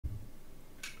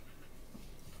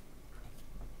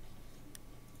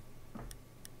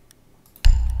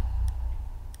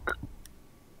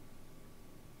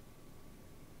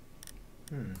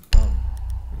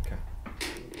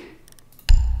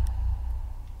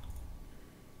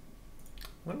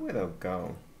Wonder where they'll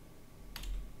go.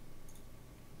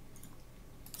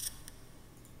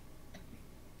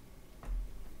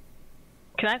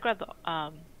 Can I grab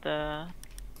the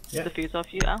fuse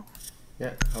off you, Al?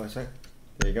 Yeah, hold on a sec.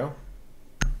 There you go.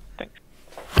 Thanks.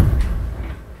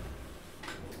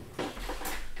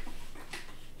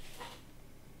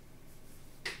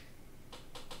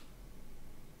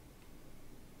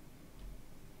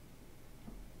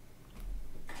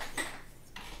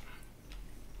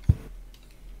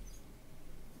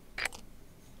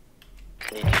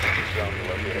 Need to use the drone to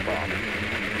locate a bomb.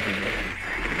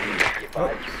 Be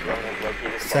advised your drone has located a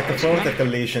bomb. Second floor, get the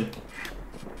Legion.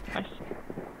 Nice.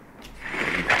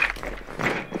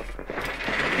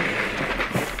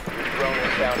 Your drone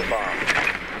has found a bomb.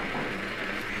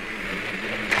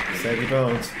 Save your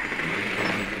bones.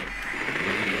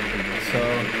 So,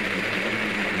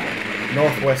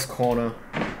 northwest corner.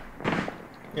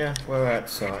 Yeah, we're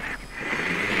outside.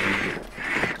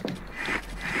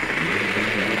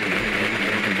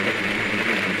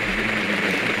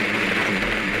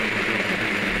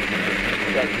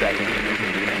 Seconds.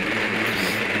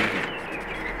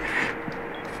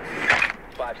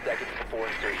 5 seconds before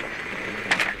insertion.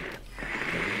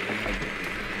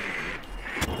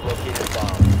 Located a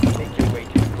bomb. Make your way to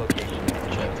its location.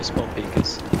 Check for spawn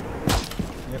peekers.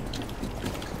 Yep.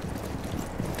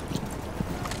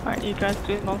 Alright, you guys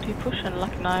do multi-push and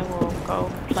Luck and I will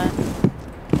go plan.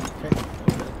 Okay.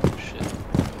 Oh shit.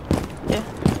 Yeah.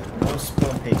 No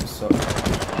spawn peaks, so.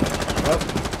 Oh,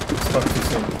 spoke too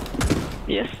soon.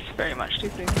 Yes, very much too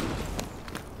soon.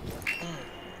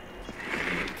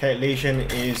 Okay, Legion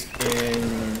is in.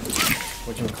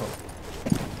 What do you call it?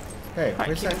 Hey, Right,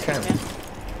 where's keep that it camp? moving.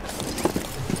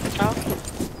 Oh,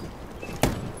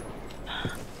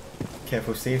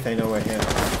 Careful, see if they know we're here.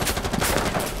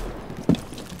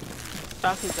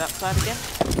 Valkyrie's outside again.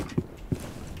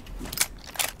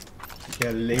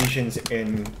 Yeah, Legion's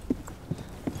in.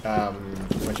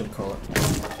 What do you call it?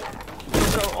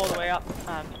 Go all the way up.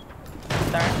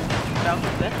 Darren,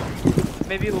 Valkyrie's there.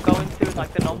 Maybe we'll go into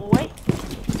like the normal way.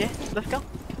 Yeah, let's go.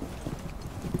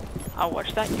 I'll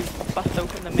watch that. You bust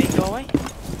open the main doorway.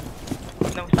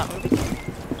 Then we start moving.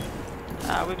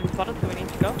 We've been spotted, so we need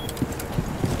to go.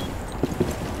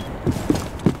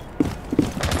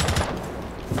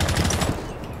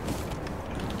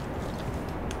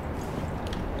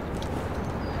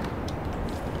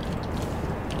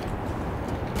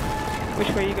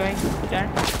 Which way are you going,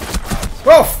 Darren?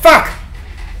 Oh fuck!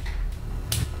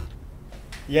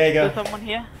 Yeah, you go. There's someone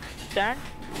here. Darren?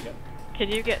 Yep. Can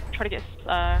you try to get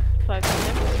sides on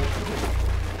him?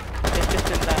 It's just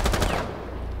in there.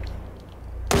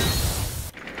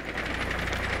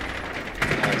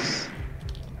 Nice.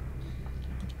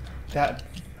 That.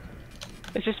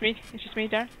 It's just me,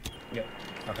 Darren. Yep.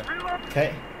 Okay. Okay.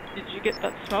 Did you get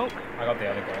that smoke? I got the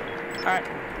other goal. Alright,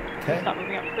 Okay. start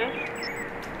moving upstairs.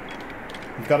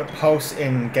 We've got a pulse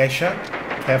in Geisha.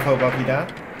 Careful above you down.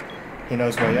 He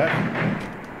knows where you're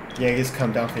at. Jaeger's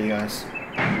come down for you guys.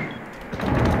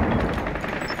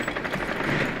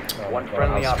 One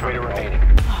friendly operator remaining.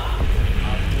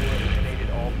 Eliminated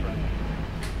all friendly.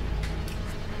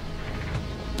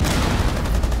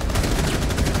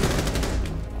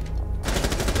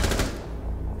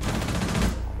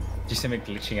 Just him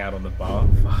glitching out on the bar.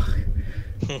 Fuck.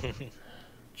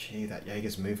 Gee, that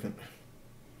Jaeger's movement.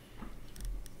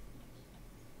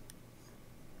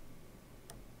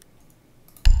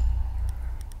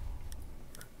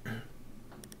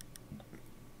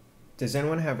 Does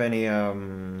anyone have any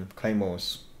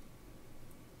claymores?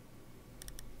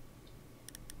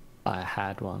 I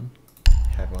had one.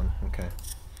 Had one, okay.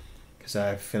 Because I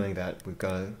have a feeling that we're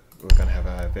gonna have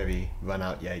a very run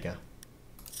out Jaeger.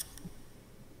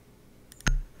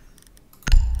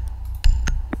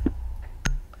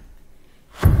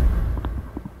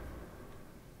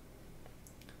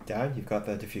 Dad, you've got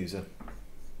the diffuser.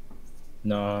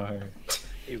 No.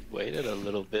 He waited a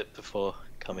little bit before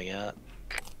coming out.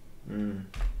 Mm.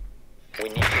 We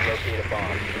need to locate a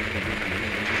bomb.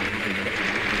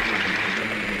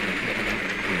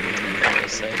 I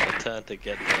was saying the turn to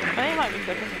get I there. think it might be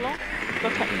second floor.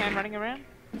 Got that man running around.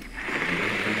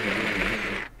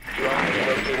 Drone has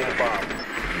located a bomb.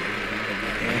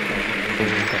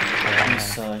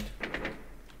 Inside.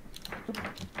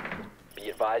 Be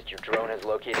advised your drone has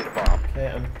located a bomb. Okay,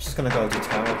 I'm just gonna go to the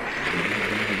tower.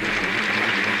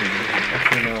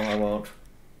 Actually, no, I won't.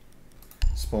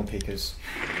 Spawn peekers.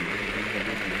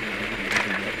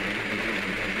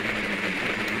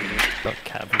 Got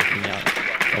cab looking out.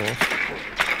 Oh.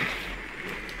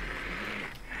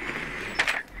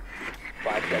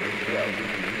 5 seconds to go.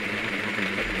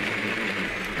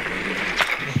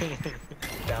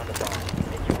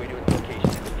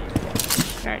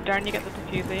 Darren, you get the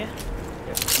diffuser,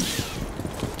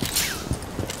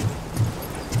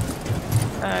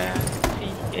 yeah?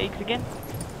 See eggs again?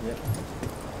 Yep.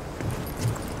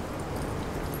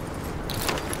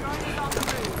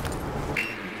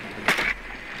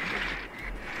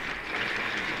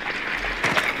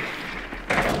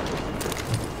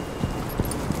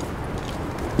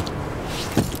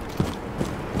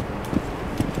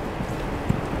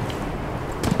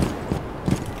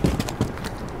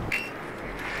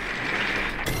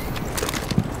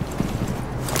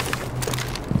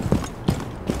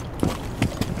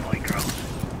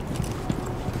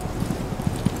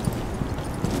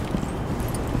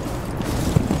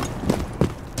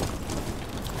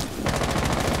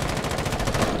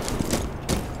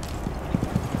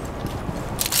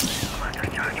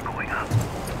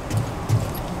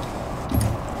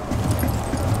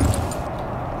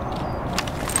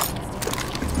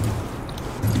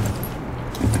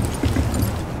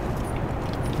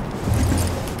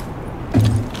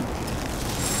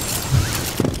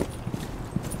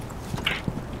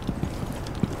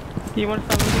 Do you want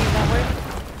to start moving that way?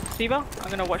 Sibo, I'm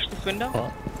gonna watch this window.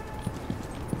 What?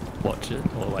 Watch it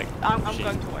or like? I'm push it?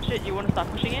 going to watch it. You want to start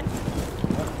pushing in?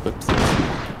 Whoops.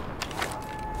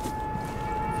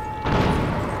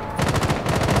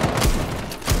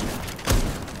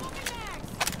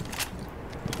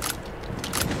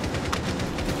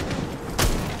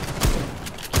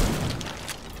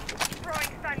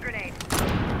 Throwing stun grenade.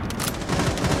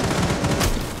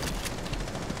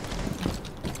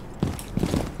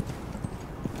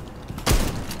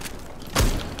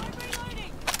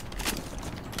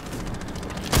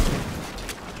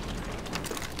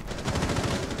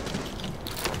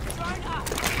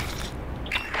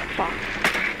 Fuck.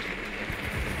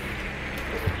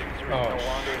 Oh,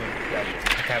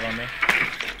 okay, on me.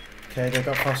 Okay, they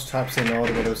got fast traps in all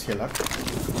the windows here, luck.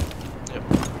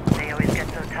 They always get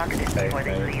so talkative before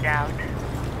they bleed out.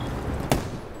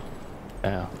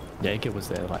 Yeah. Jaeger was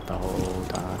there like the whole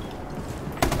time.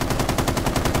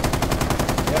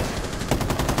 Yep.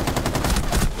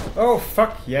 Oh,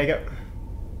 fuck, Jaeger.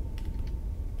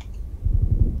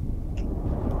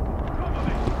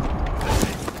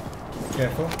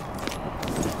 Careful.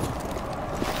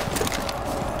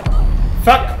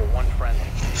 Fuck! One friendly.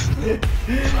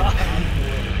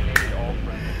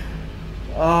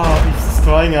 Oh, he's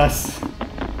destroying us.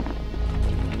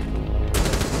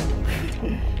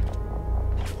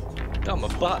 Got my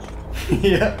butt.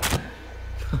 Yeah.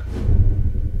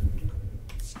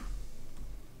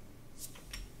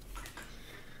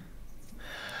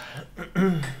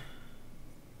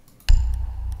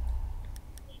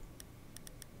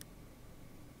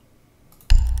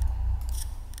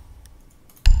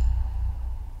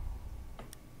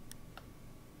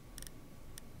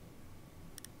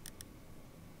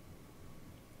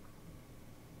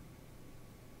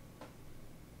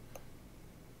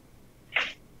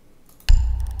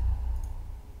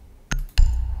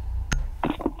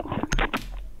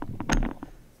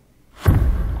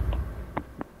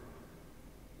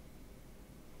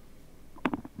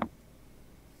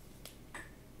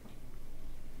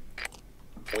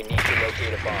 We need to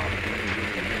locate a bomb.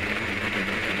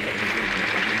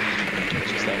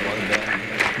 Just that one guy.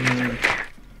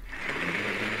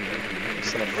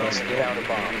 It's on the first Drone floor. found a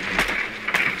bomb.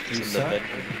 It's in the Inside?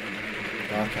 bedroom.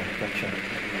 Okay, gotcha.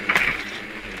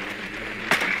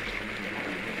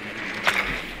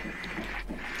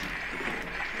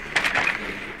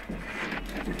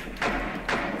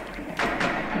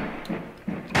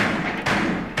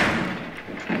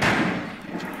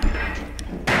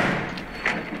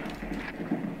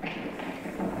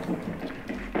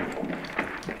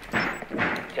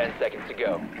 10 seconds to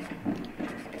go.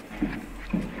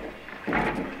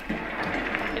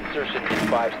 Insertion in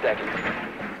 5 seconds.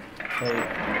 Hey,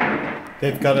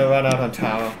 they've got to run out on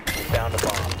tower. You found a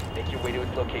bomb. Make your way to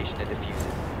its location and defuse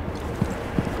it.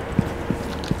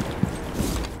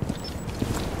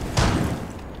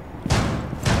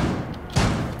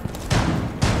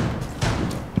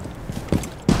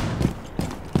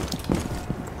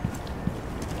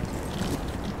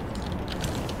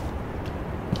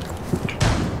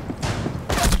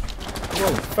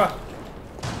 Whoa, fuck.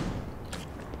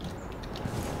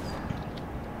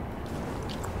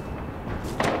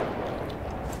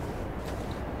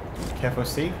 Careful,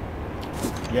 Steve.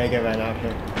 Jaeger ran out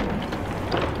here.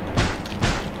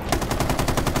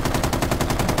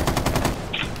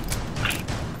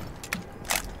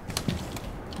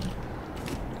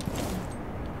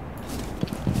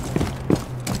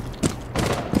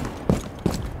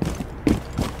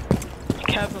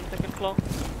 Cabs on second floor.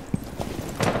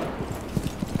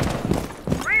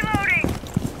 Reloading!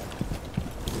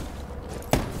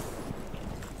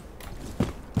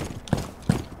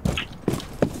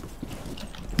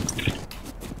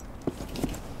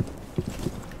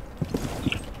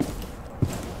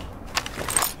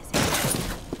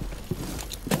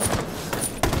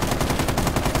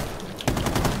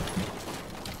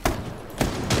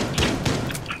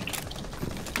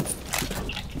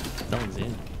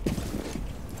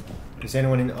 Is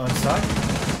anyone on site?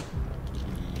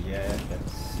 Yeah,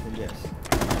 that's a yes.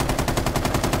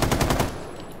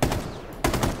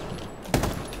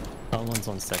 Someone's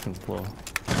on second floor.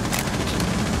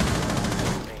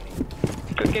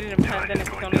 Could get it in plan then if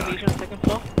it's only Legion on second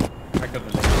floor. I got the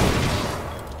link.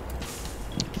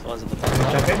 Someone's at the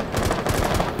Jump back.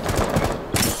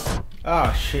 in.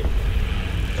 Oh shit.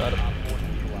 Got him.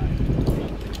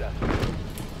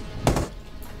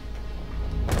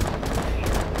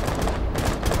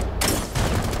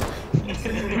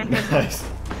 Nice.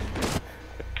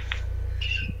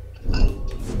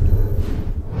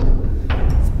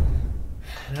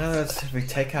 Now if we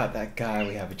take out that guy,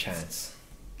 we have a chance.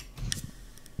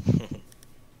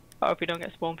 Or if we don't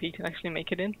get spawn peaked and actually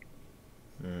make it in.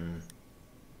 Hmm.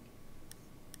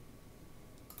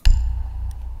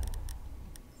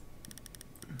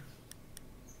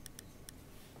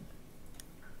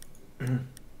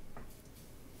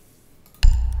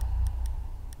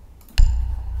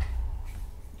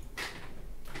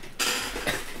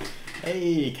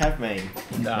 Hey, Cav main.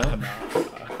 Nah.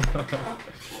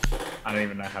 I don't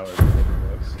even know how it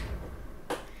works.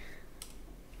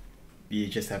 You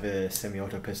just have a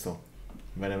semi-auto pistol.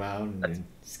 Run around and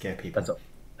scare people.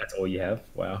 That's all you have?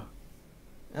 Wow.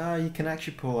 You can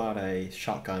actually pull out a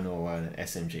shotgun or an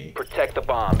SMG. Protect the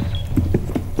bombs.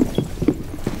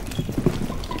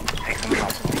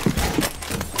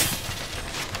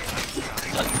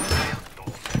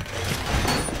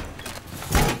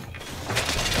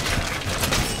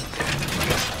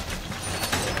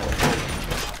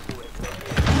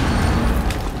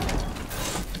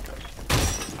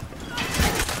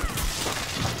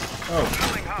 Oh,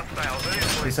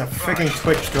 it's a freaking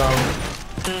Twitch drone.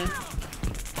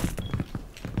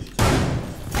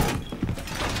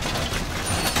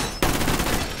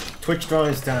 Twitch drone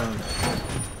is down.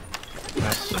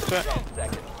 That's it.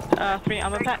 3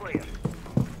 ammo pack.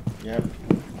 Yep.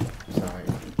 Sorry.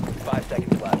 5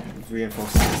 seconds left.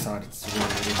 Reinforcing the side, it's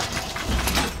really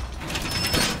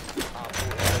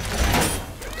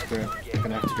good. We're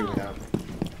gonna have to do without.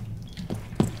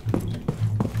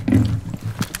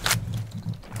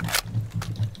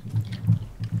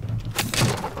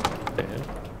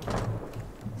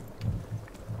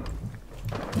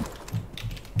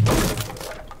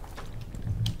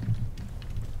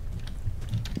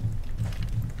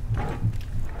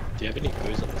 Do you have any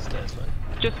crews on the stairs, man?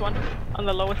 Just one on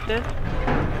the lowest stairs.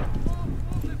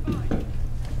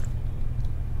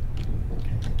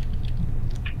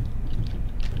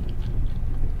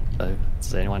 So,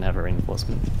 does anyone have a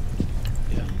reinforcement?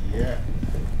 Yeah. Yeah.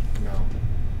 No.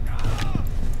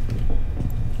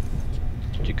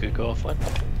 Did you go off one?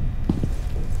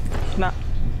 Nah.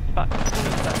 But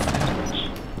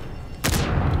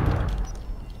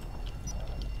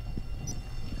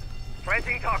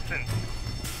Planting toxins.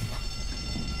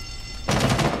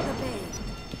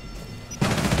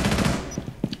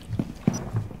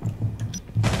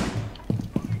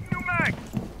 New mag.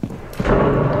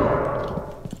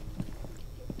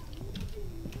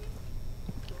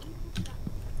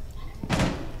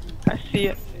 I see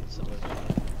it.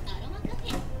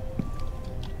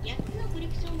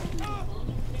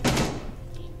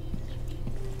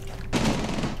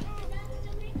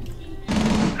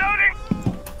 Loading.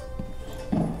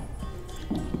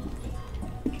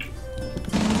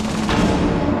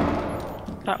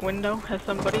 That window has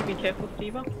somebody. Be careful,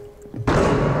 Steve-O. UE's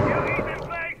in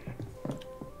place.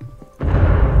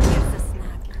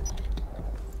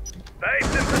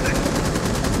 Base in position.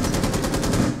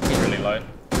 He's really low.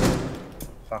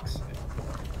 Fucks.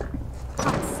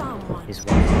 He's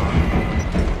one.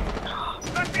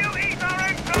 The UE's are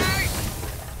in place.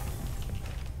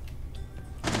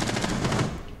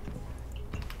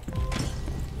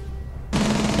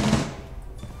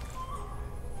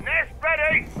 Nest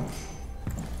ready.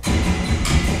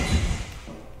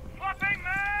 Swapping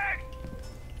mag.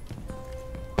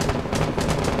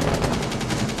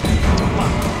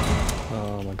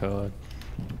 Oh my god.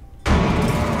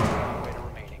 Operator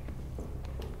remaining.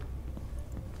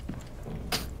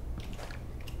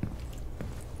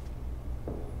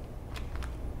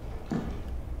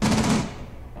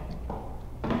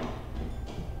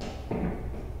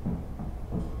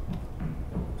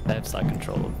 They have side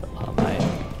control of my.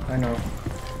 I know.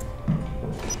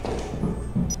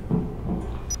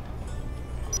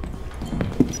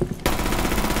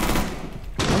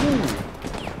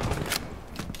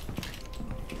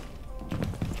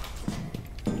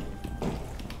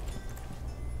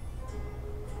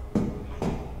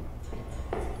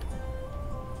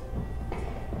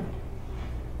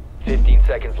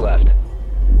 Seconds left.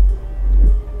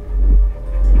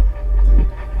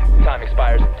 Time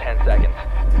expires in 10 seconds.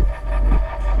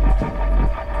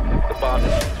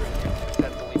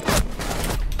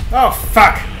 Oh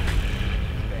fuck!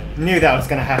 Knew that was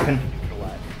gonna happen.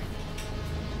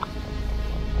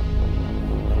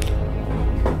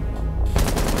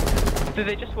 Did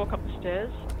they just walk up the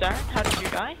stairs? Darren, how did you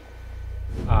die?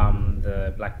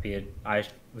 The Blackbeard, I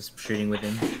was shooting with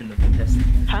him, shouldn't have contested.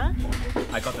 Huh?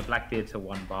 I got the Blackbeard to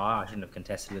one bar, I shouldn't have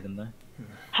contested with him though.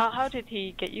 How did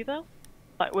he get you though?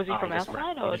 Like, was he from He just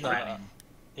outside ran- or? he just ran in.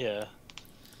 Yeah.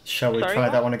 Shall we Sorry, try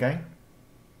what? that one again?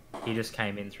 He just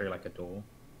came in through like a door.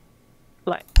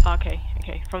 Like, okay,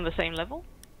 from the same level?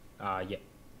 Yeah.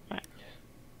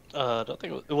 I don't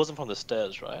think it wasn't from the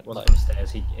stairs, right? It wasn't Like, from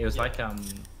stairs. It was like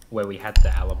where we had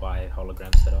the alibi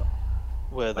hologram set up.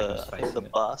 where like the, it's I think the facing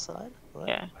it. bar side? Right?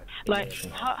 Yeah. Yeah, Like,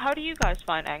 sure. how do you guys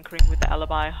find anchoring with the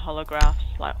alibi holographs,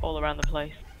 like, all around the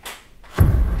place?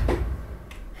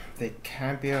 They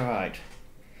can be alright.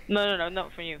 No,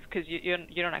 not for you, because you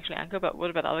don't actually anchor, but what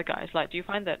about other guys? Like, do you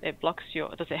find that it blocks your...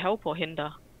 Does it help or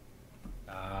hinder?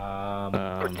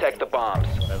 Protect the bombs.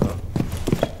 Whatever.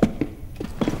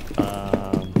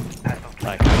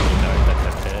 Like, how do you know that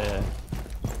they're there?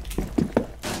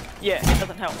 Yeah, it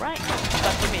doesn't help, right?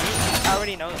 But for me, I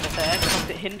already know that they're there because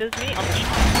it hinders me on the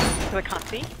shot, because I can't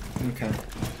see. Okay.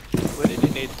 Where did you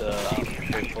need the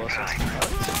reinforcements?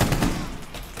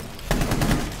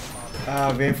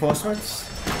 Reinforcements?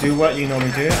 Do what you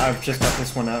normally do. I've just got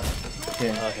this one up.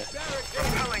 Yeah. Okay.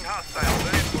 Repelling hostiles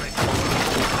in Italy.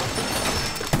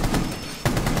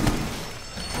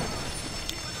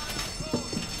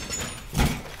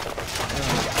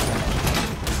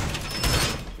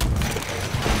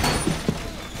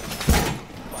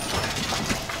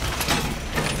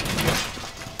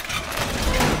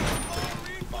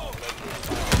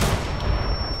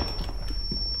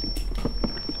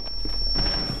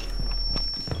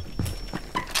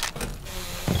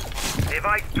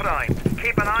 Device primed.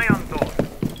 Keep an eye on those.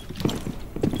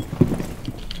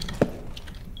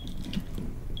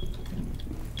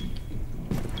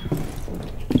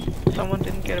 Someone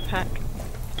didn't get a pack.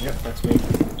 Yep, that's me.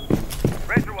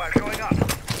 Reservoir going up.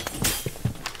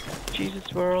 Jesus,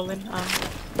 we're all in.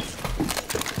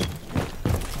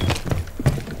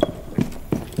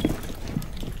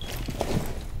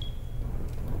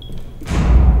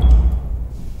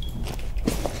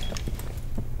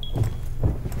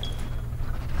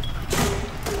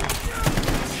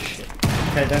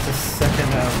 Okay, there's a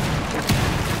second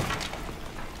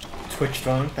Twitch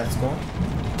drone. That's cool.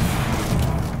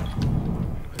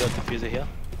 We got the diffuser here.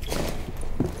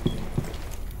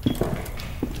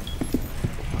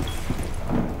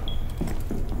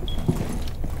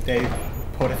 They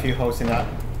put a few holes in that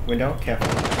window. Careful.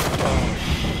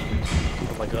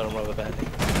 Oh my god, I'm rubber banding.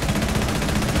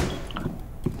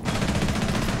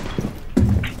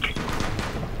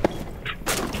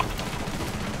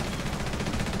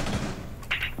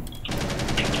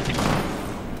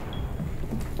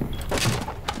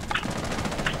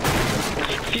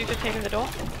 Fuser taking the door.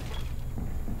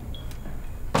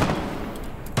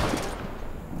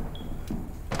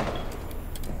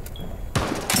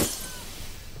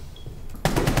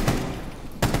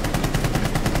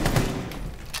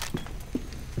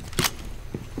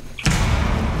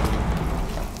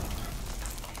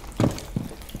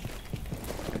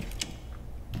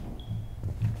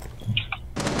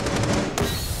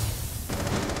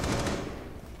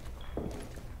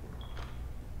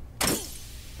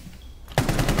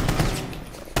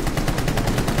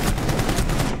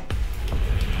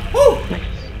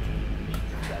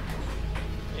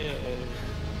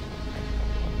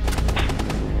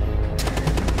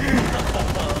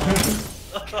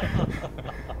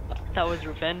 That was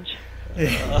revenge.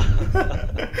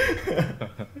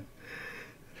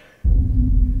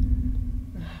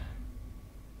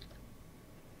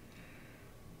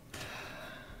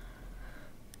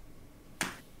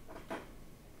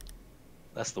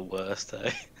 That's the worst,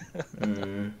 eh?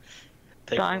 Mm,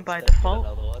 Take Dying one by step, get default.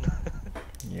 Another one.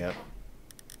 yep.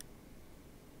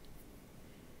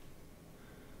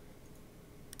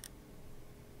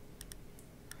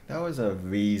 That was a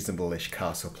reasonable-ish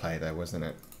castle play there, wasn't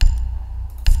it?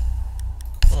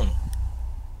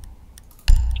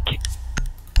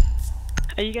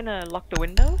 Are you gonna lock the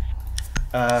windows?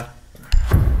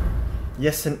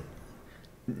 Yes and...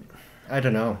 I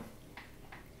don't know.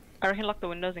 I reckon lock the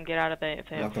windows and get out of there if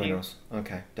they have Lock the a few. windows.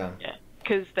 Okay, done. Yeah,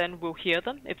 because then we'll hear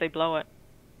them if they blow it.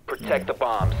 Protect the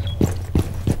bombs.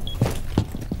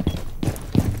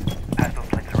 Hostile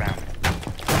flicks around.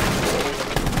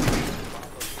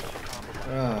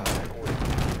 Ah.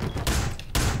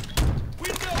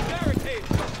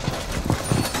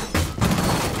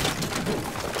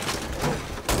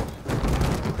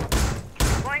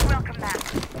 Deploying welcome back.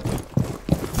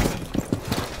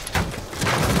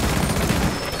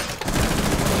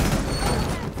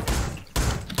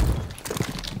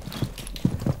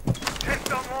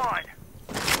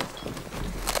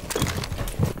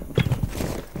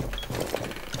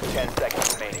 10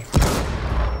 seconds remaining.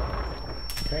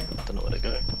 Okay. Don't know where to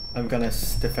go. I'm gonna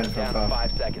defend from Down to above.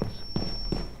 5 seconds.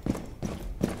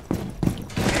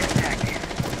 Okay,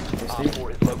 Op Steve. 4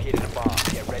 has located a bomb.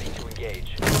 Get ready to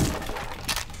engage.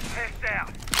 Pest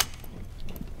out.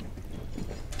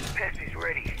 Pest is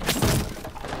ready.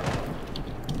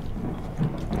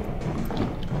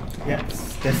 Yeah,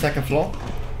 there's second floor.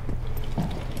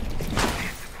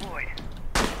 Pest deployed.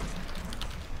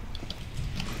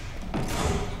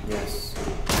 Yes.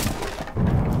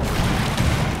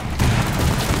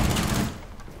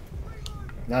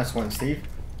 Nice one, Steve.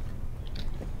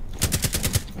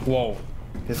 Whoa.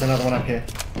 There's another one up here.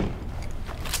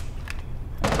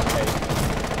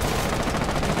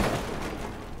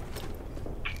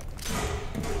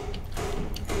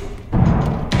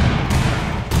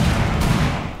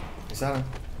 Is that him?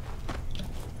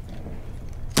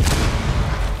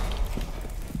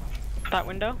 That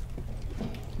window.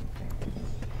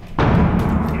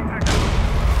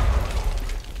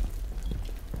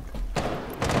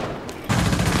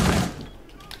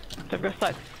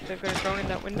 They've got a drone in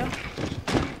that window.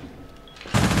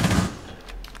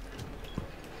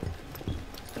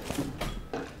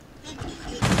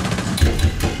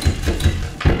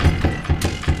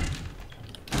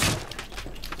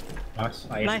 Nice.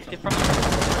 Nice, you're from.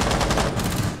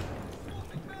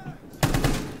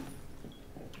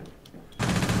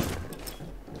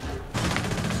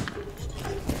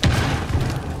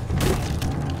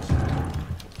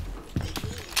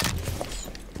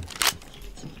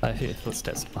 I hear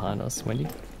footsteps behind us, Wendy.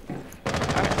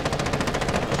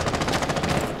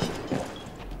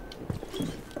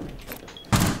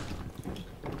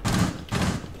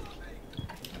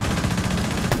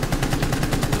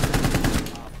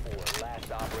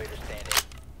 Last operator standing.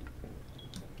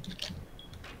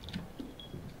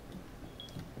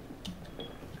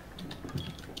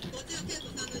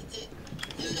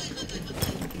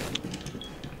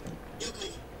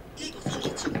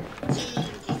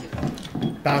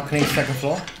 Balcony, second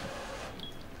floor.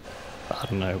 I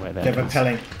don't know where that They're is.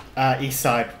 repelling. East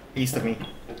side, east of me.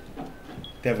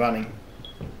 They're running.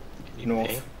 You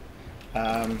North.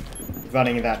 ping?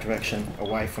 Running in that direction,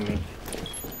 away from me.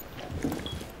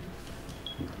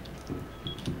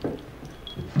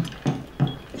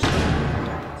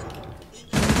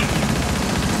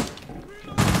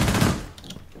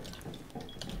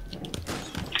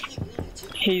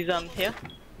 He's here.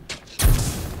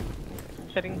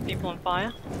 Setting people on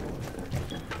fire.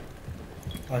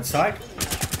 On side.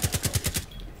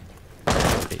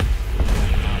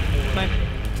 Nice.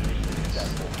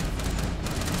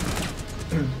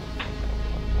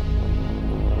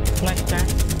 Nice turn.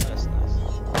 That's nice.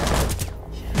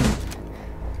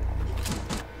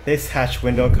 This hatch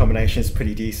window combination is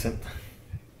pretty decent.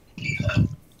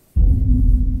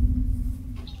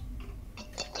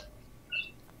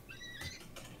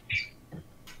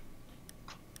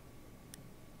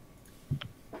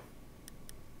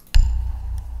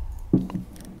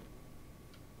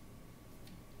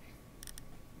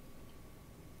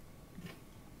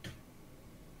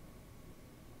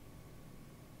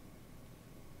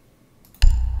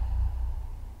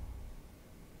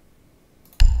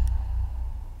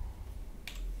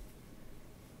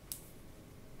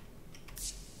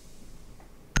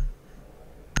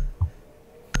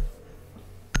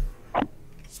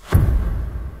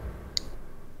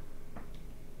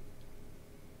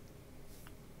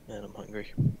 Man, I'm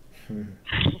hungry. We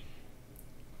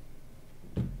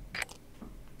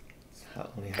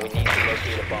need to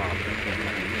locate a bomb.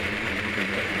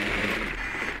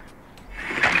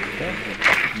 Okay.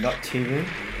 Not TV.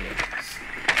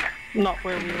 Not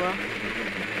where we were.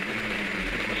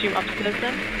 Assume upstairs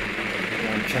then?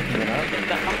 Yeah, I'm checking it out. Is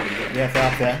that up? Yeah, they're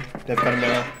up there. They've got a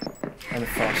mirror and a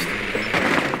frost.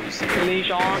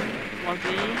 Legion,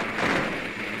 Mozzie.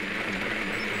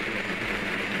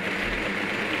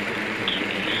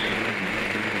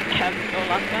 Kev, go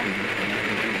last guy.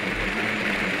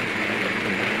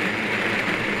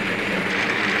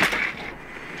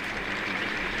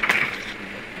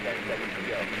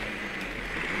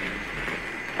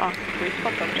 Oh, we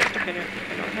spot objective in it.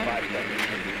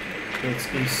 It's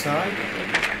east side.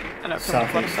 I know, from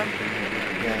the bottom Southeast. side.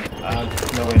 Yeah,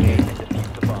 nowhere near.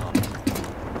 Defuse the bomb.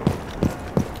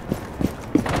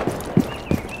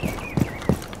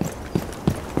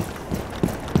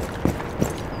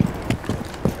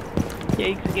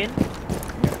 Yikes again.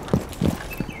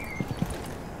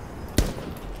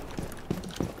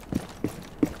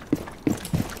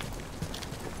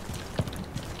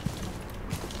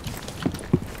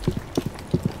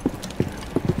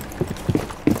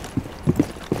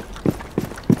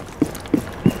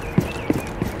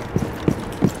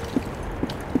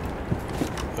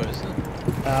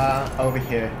 Over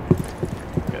here.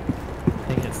 Good. I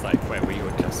think it's like where we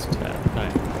were just. No,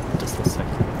 just a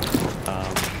second.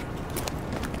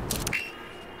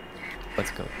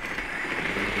 Let's go.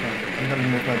 I'm gonna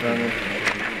move my drone in.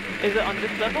 Is it on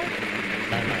this level? No,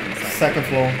 it's like Second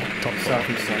floor. top floor.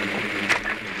 Southeast side.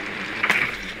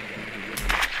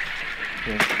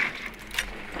 Yeah.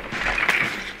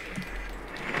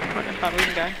 Right, if we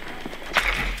can go.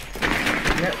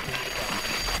 Yep.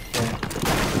 Yeah.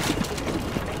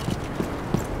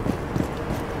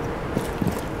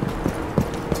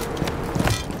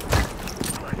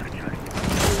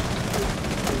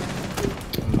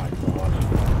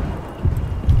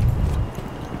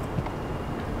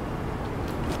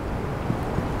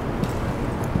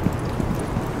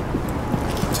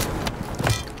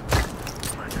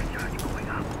 Oh my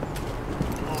god.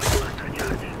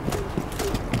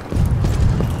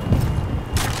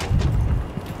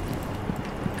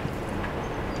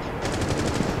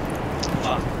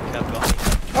 Fuck, Kev got me.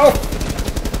 Oh!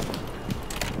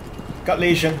 Got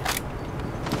lesion.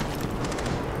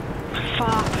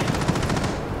 Fuck.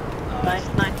 Nice.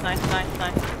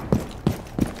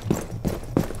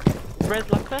 Res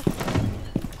lock first.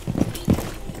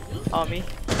 Oh, me.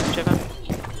 Whichever.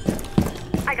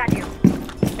 I got you.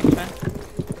 Thanks, man.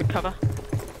 Good cover.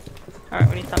 Alright,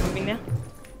 we need to start moving now.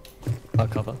 I'll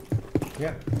cover.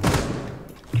 Yeah.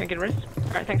 Can I get a rest?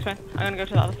 Alright, thanks, man. I'm gonna go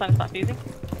to the other side and start fusing.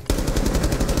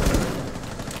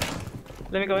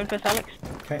 Let me go in first, Alex.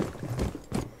 Okay.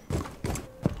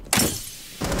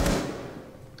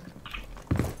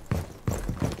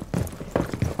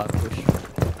 I'll push.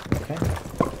 Okay.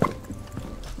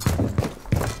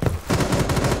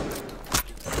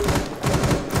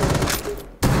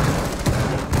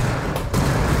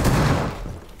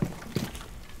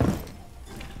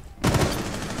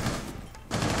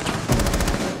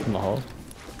 In the hole.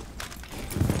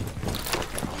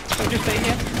 Can we just stay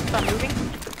here? Start moving?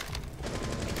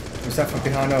 Was that from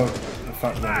behind or the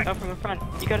front? No. Go from the front.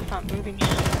 You gotta start moving.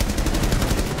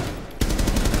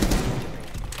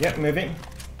 Yep, moving.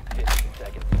 15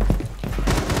 seconds.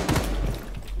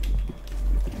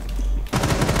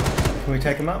 Can we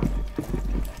take him up?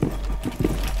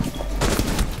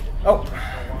 Oh!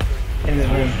 In the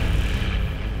room.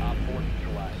 Op 4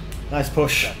 neutralized. Nice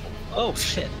push. Oh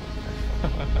shit.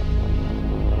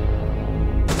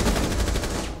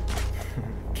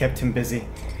 Kept him busy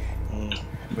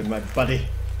with my buddy.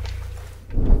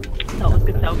 That was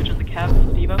good salvage on the cab,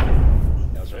 Stevo.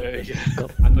 That was really Very good.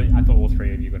 good. I thought all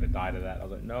three of you were gonna die to that. I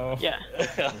was like, no. Yeah.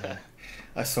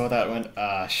 I saw that and went,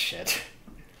 ah, shit.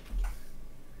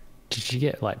 Did you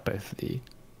get like both of the?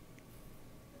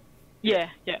 Yeah.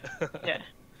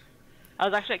 I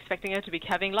was actually expecting her to be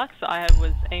calving luck, so I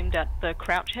was aimed at the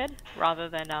crouch head rather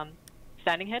than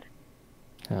standing head.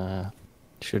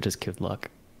 Should have just killed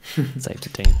luck. Saved the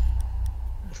team.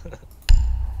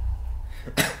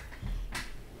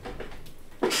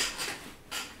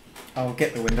 I'll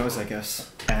get the windows, I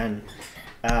guess. And,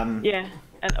 Yeah,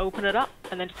 and open it up,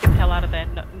 and then just get the hell out of there.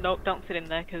 No, don't sit in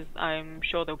there, because I'm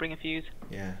sure they'll bring a fuse.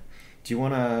 yeah. Do you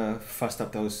want to fuss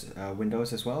up those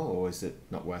windows as well, or is it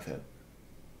not worth it?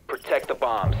 Protect the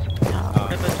bombs.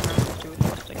 Whatever Terminus do with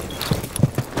first, I guess.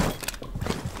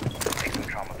 Take some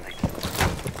trauma, please.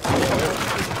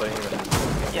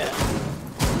 Yeah.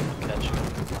 Catch.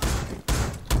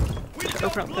 Should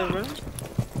open up the room.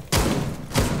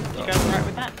 You guys alright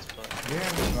with that?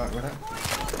 Yeah, right with that.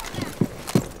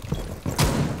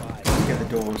 Let's get the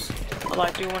doors. Well,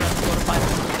 I do want to fortify them.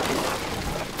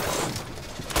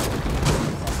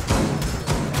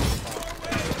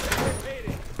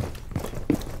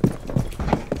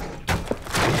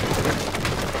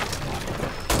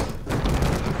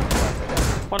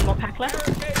 One more pack left.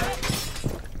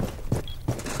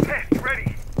 Hey,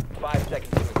 ready. 5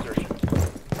 seconds to insertion.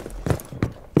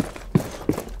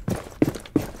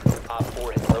 Op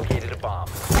 4 has located a bomb.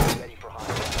 Ready for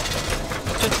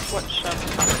hostile. Just watch out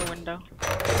the window.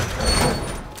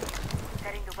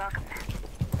 Setting the welcome mat.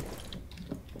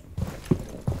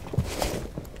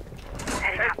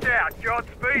 Heads out,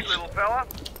 Godspeed, little fella.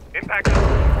 Impact.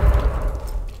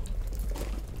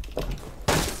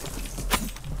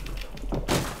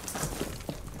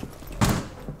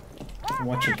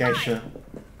 Watch your geisha.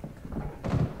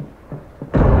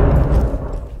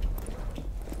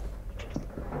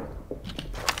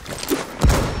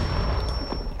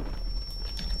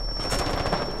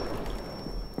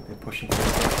 They're pushing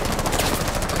through.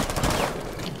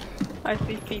 I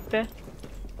see feet there.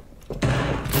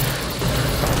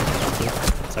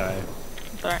 Sorry,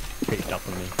 It's alright. creeped up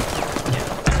on me.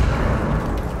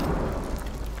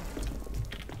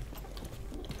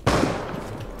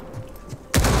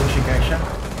 Pushing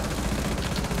geisha.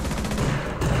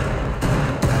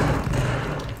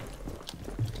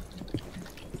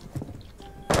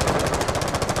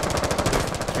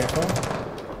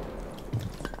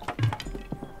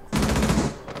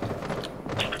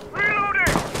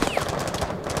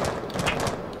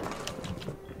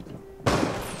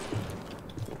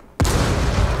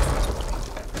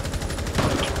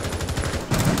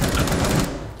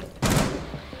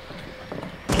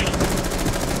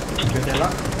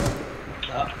 luck.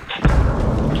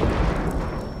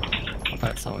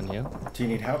 That's someone here. Do you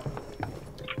need help?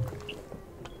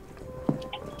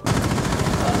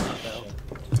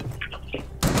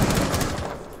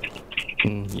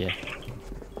 Yeah.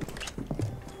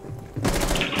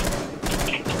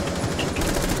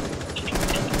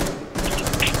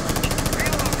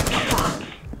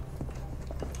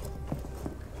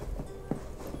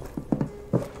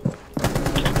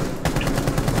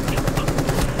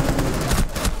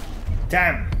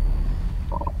 Damn!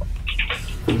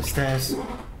 On the stairs.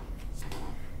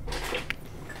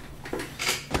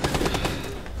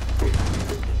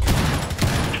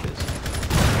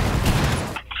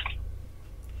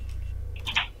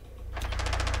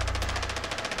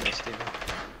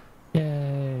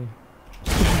 Yay.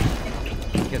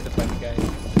 Get the fun guy.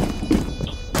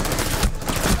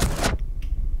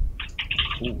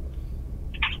 Ooh.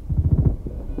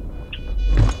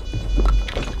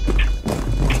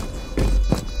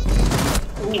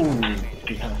 Ooh,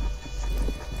 behind.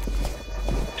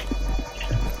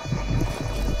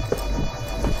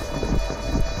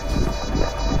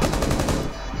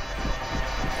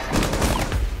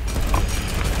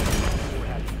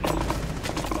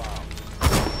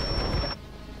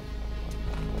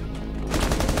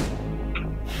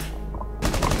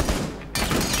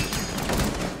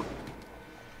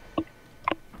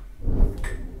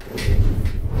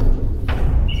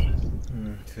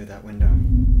 Through that window.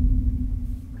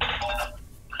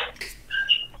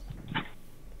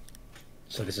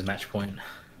 So this is match point.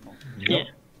 Yeah.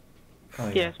 Oh,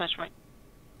 Yeah, it's match point.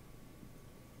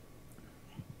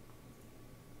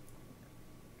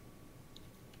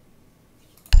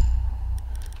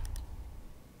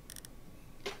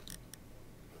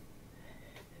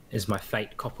 Is my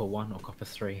fate copper 1 or copper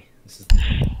 3? This is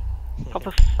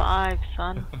Copper 5,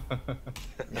 son.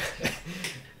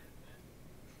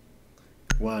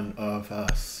 One of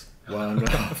us. One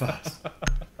of us.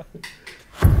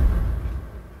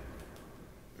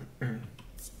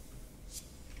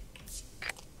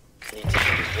 Need to use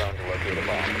the drone to locate a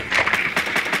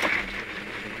bomb.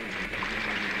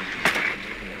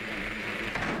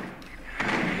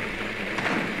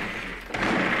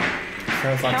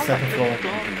 Sounds like Sounds second like floor. this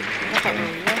floor. That's not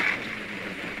where we were.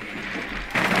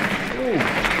 Ooh.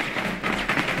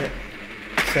 Yeah.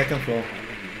 Second floor.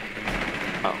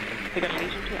 Oh, they got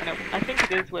Legion too? I know. I think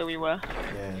it is where we were.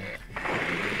 Yeah.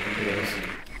 It is.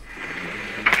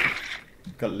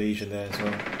 Got Legion there as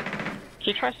well. Can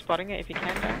you try spotting it if you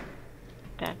can, Dan?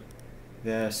 Dan.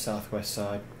 Yeah, southwest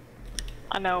side.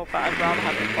 I know, but I'd rather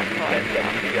have it spot so I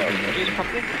can use it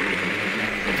properly.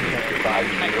 Advise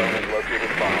the drone has located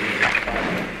a bomb.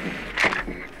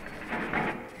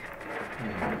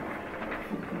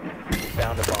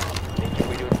 Found a bomb. Make your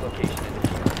way to its location and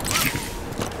defuse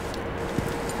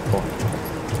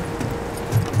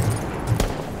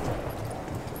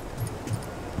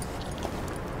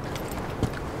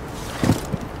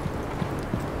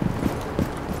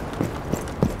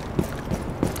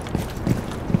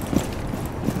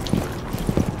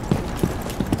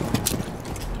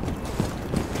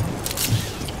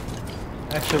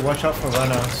Actually, watch out for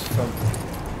runners from.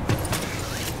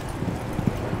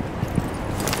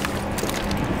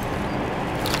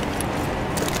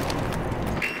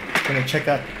 Gonna check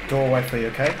that doorway for you,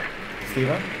 okay,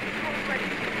 Steven?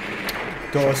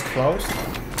 Door's closed.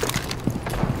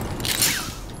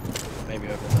 Maybe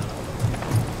open that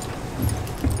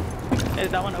up.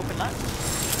 Is that one open now?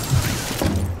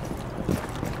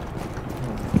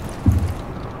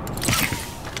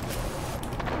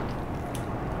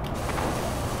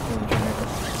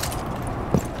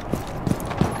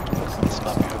 It's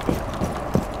not open.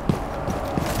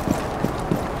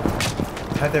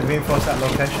 Have they reinforced that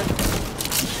location?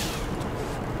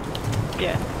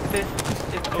 Yeah, this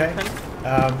is Okay. open.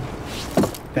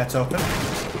 That's open.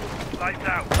 Lights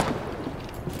out.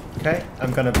 Okay,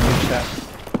 I'm gonna reach that.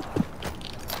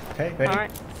 Okay, ready?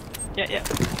 Alright. Yeah, yeah.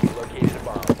 located a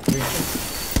bomb. Reach it.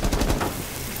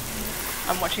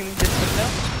 I'm watching this window.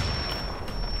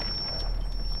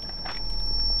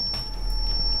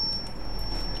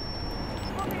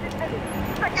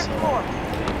 Second floor.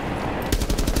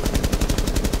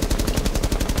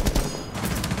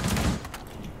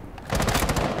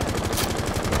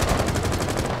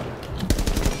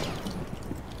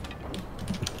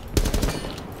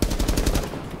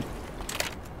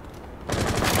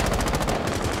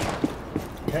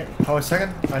 Okay, hold a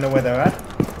second. I know where they're at.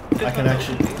 This I can one's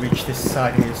actually open. reach this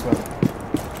side here as well.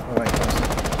 Oh wait, hold a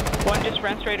second. One just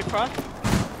ran straight across.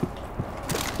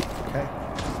 Okay.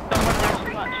 Someone ran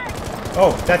too much.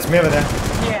 Oh, that's Mirror there.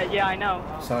 Yeah, yeah, I know.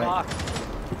 Sorry. Fuck.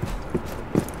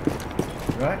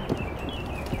 Right?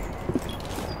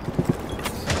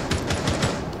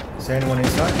 there anyone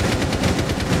inside?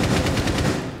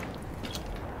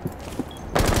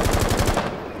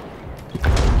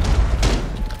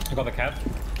 I got the cab.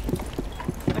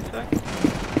 Next back.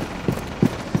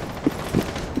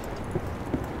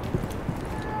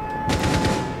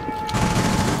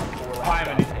 I'm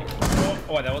an enemy.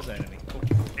 Oh, that was an enemy. Cool.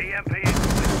 EMP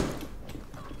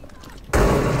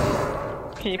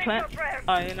Can you plant?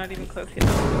 Oh, you're not even close yet.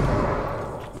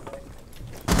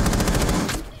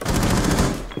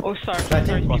 Oh, sorry.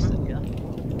 Planting. Sorry. I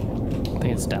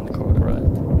think it's down the corridor, right?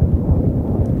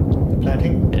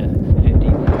 Planting. Yeah.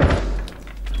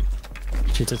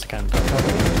 50. Shoots its can. It's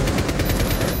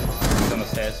on the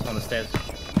stairs. On the stairs.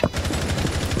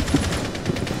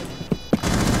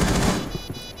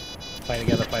 Play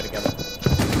together. Play together.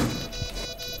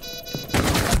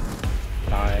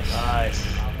 Nice. Nice.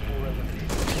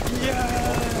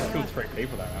 Killed 3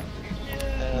 people that round.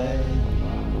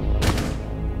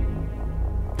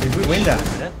 Did we win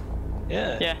that?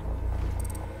 Yeah. Yeah.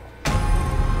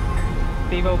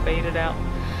 Devo baited out,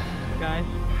 guys.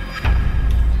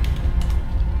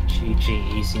 GG,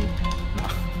 easy.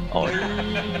 Oh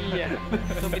yeah.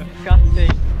 It'll be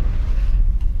disgusting.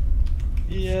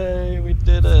 Yay, we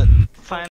did it. Fine.